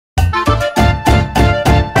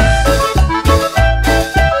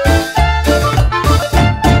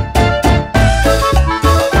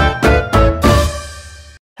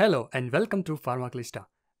Hello and welcome to Pharmaclista.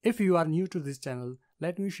 If you are new to this channel,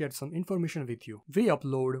 let me share some information with you. We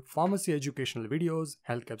upload pharmacy educational videos,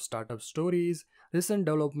 healthcare startup stories, recent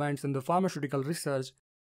developments in the pharmaceutical research.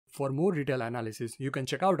 For more detailed analysis, you can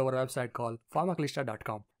check out our website called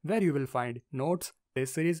pharmaclista.com, where you will find notes,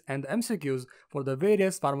 test series and MCQs for the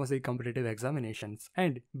various pharmacy competitive examinations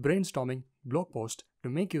and brainstorming blog posts to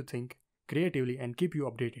make you think creatively and keep you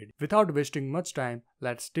updated. Without wasting much time,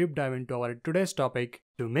 let's deep dive into our today's topic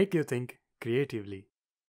to make you think creatively.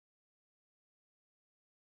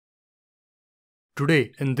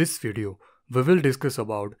 Today in this video, we will discuss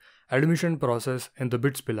about admission process in the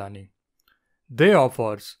BITS Pilani. They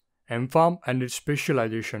offers M.PHARM and its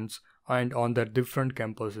specializations and on their different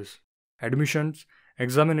campuses. Admissions,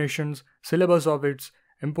 examinations, syllabus of its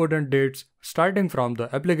important dates starting from the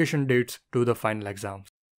application dates to the final exams.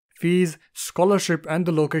 Fees, scholarship and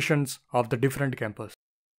the locations of the different campus.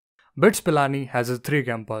 BITS Pilani has 3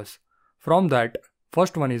 campuses. From that,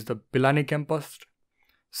 first one is the Pilani Campus,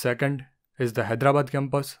 second is the Hyderabad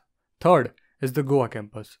Campus, third is the Goa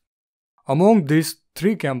Campus. Among these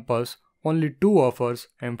 3 campuses, only 2 offers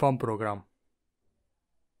M.PHARM program.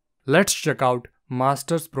 Let's check out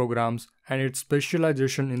master's programs and its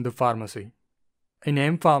specialization in the pharmacy. In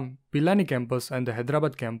M.PHARM, Pilani Campus and the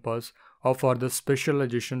Hyderabad Campus offer the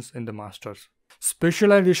specializations in the masters.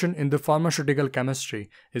 Specialization in the pharmaceutical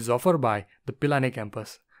chemistry is offered by the Pilani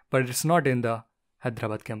Campus, but it's not in the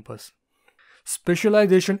Hyderabad Campus.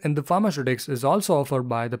 Specialization in the pharmaceutics is also offered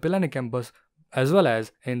by the Pilani Campus as well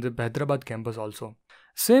as in the Hyderabad Campus also.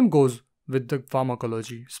 Same goes with the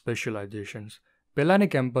pharmacology specializations.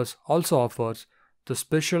 Pilani Campus also offers the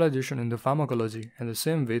specialization in the pharmacology and the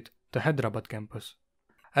same with the Hyderabad Campus.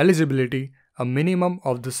 Eligibility: a minimum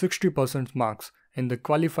of the 60% marks in the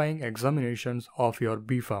qualifying examinations of your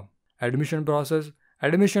B.PHARM. Admission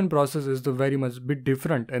process is the very much bit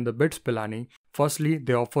different in the BITS Pilani. Firstly,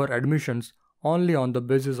 they offer admissions only on the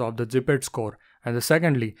basis of the GPAT score, and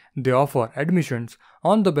secondly, they offer admissions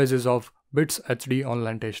on the basis of BITS HD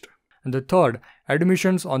online test. And the third,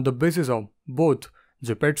 admissions on the basis of both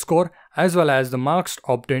GPAT score as well as the marks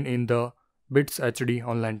obtained in the BITS HD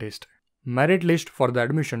online test. Merit list for the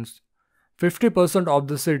admissions: 50% of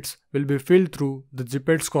the seats will be filled through the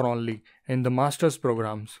GPAT score only in the master's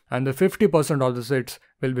programs, and the 50% of the seats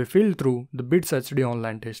will be filled through the BITS HD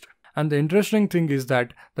online test. And the interesting thing is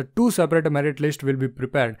that the 2 separate merit lists will be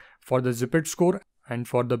prepared for the GPAT score and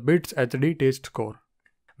for the BITS HD test score,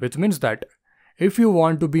 which means that if you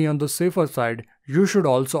want to be on the safer side, you should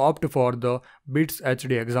also opt for the BITS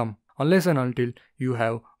HD exam unless and until you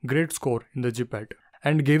have great score in the GPAT.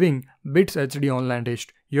 And giving BITS HD online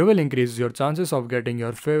test, you will increase your chances of getting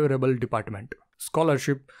your favorable department.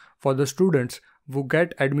 Scholarship: for the students who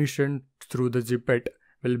get admission through the GPAT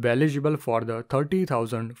will be eligible for the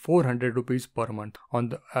 30,400 rupees per month. On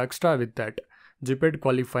the extra with that, GPAT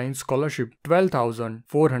qualifying scholarship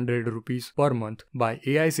 12,400 rupees per month by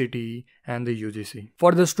AICTE and the UGC.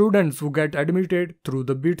 For the students who get admitted through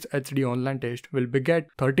the BITS HD online test will be get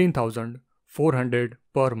 13,400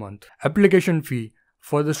 per month. Application fee: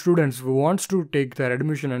 for the students who wants to take their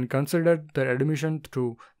admission and consider their admission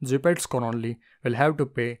through GPAT score only will have to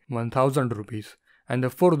pay 1,000 rupees.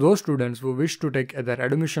 And for those students who wish to take their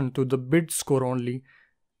admission to the BITS score only,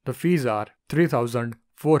 the fees are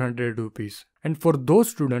 3,400 rupees. And for those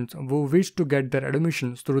students who wish to get their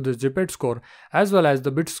admissions through the GPAT score as well as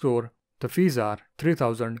the BITS score, the fees are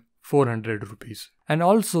 3,400 rupees. And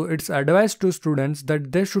also it's advised to students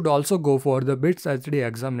that they should also go for the BITS HD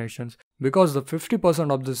examinations because the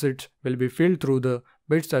 50% of the seats will be filled through the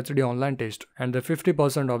BITS HD online test and the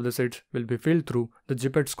 50% of the seats will be filled through the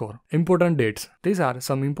GPAT score. Important dates: these are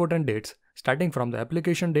some important dates starting from the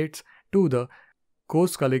application dates to the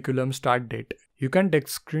course curriculum start date. You can take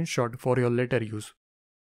screenshot for your later use.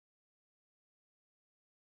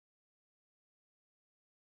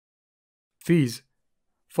 Fees: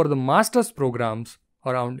 for the master's programs,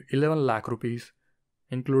 around 11 lakh rupees,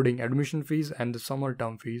 including admission fees and the summer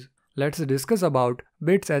term fees. Let's discuss about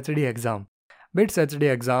BITS HD exam. BITS HD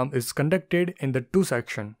exam is conducted in the 2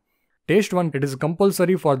 sections. Test 1, it is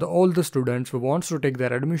compulsory for all the students who wants to take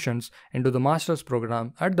their admissions into the master's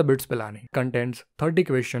program at the BITS Pilani. Contains 30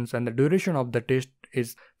 questions and the duration of the test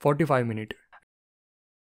is 45 minutes.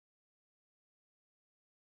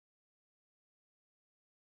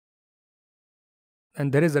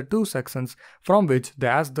 And there is 2 sections from which they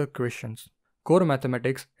ask the questions. Core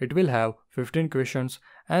mathematics, it will have 15 questions,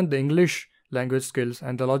 and the English language skills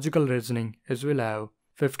and the logical reasoning, it will have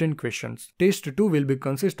 15 questions. Test 2 will be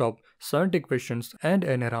consist of 70 questions and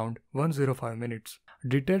in around 105 minutes.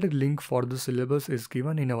 Detailed link for the syllabus is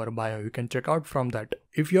given in our bio. You can check out from that.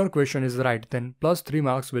 If your question is right, then +3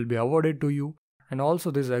 marks will be awarded to you. And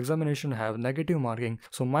also this examination have negative marking,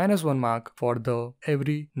 so -1 mark for the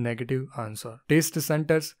every negative answer. Test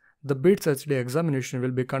centers. The BITS HD examination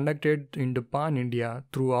will be conducted in the Pan India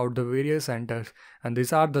throughout the various centers, and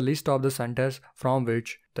these are the list of the centers from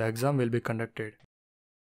which the exam will be conducted.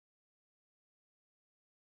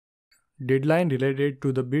 Deadline related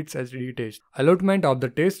to the BITS HD test. Allotment of the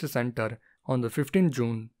test center on the 15th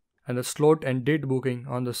June and the slot and date booking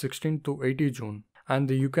on the 16th to 18th June.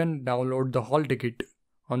 And you can download the hall ticket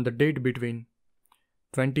on the date between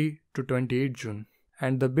 20 to 28 June.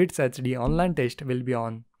 And the BITS HD online test will be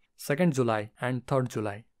on 2nd July and 3rd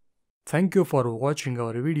July. Thank you for watching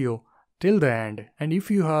our video till the end, and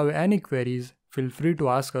if you have any queries, feel free to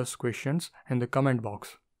ask us questions in the comment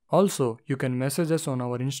box. Also, you can message us on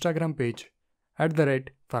our Instagram page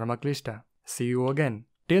 @pharmaclista. See you again.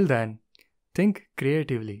 Till then, think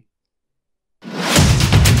creatively.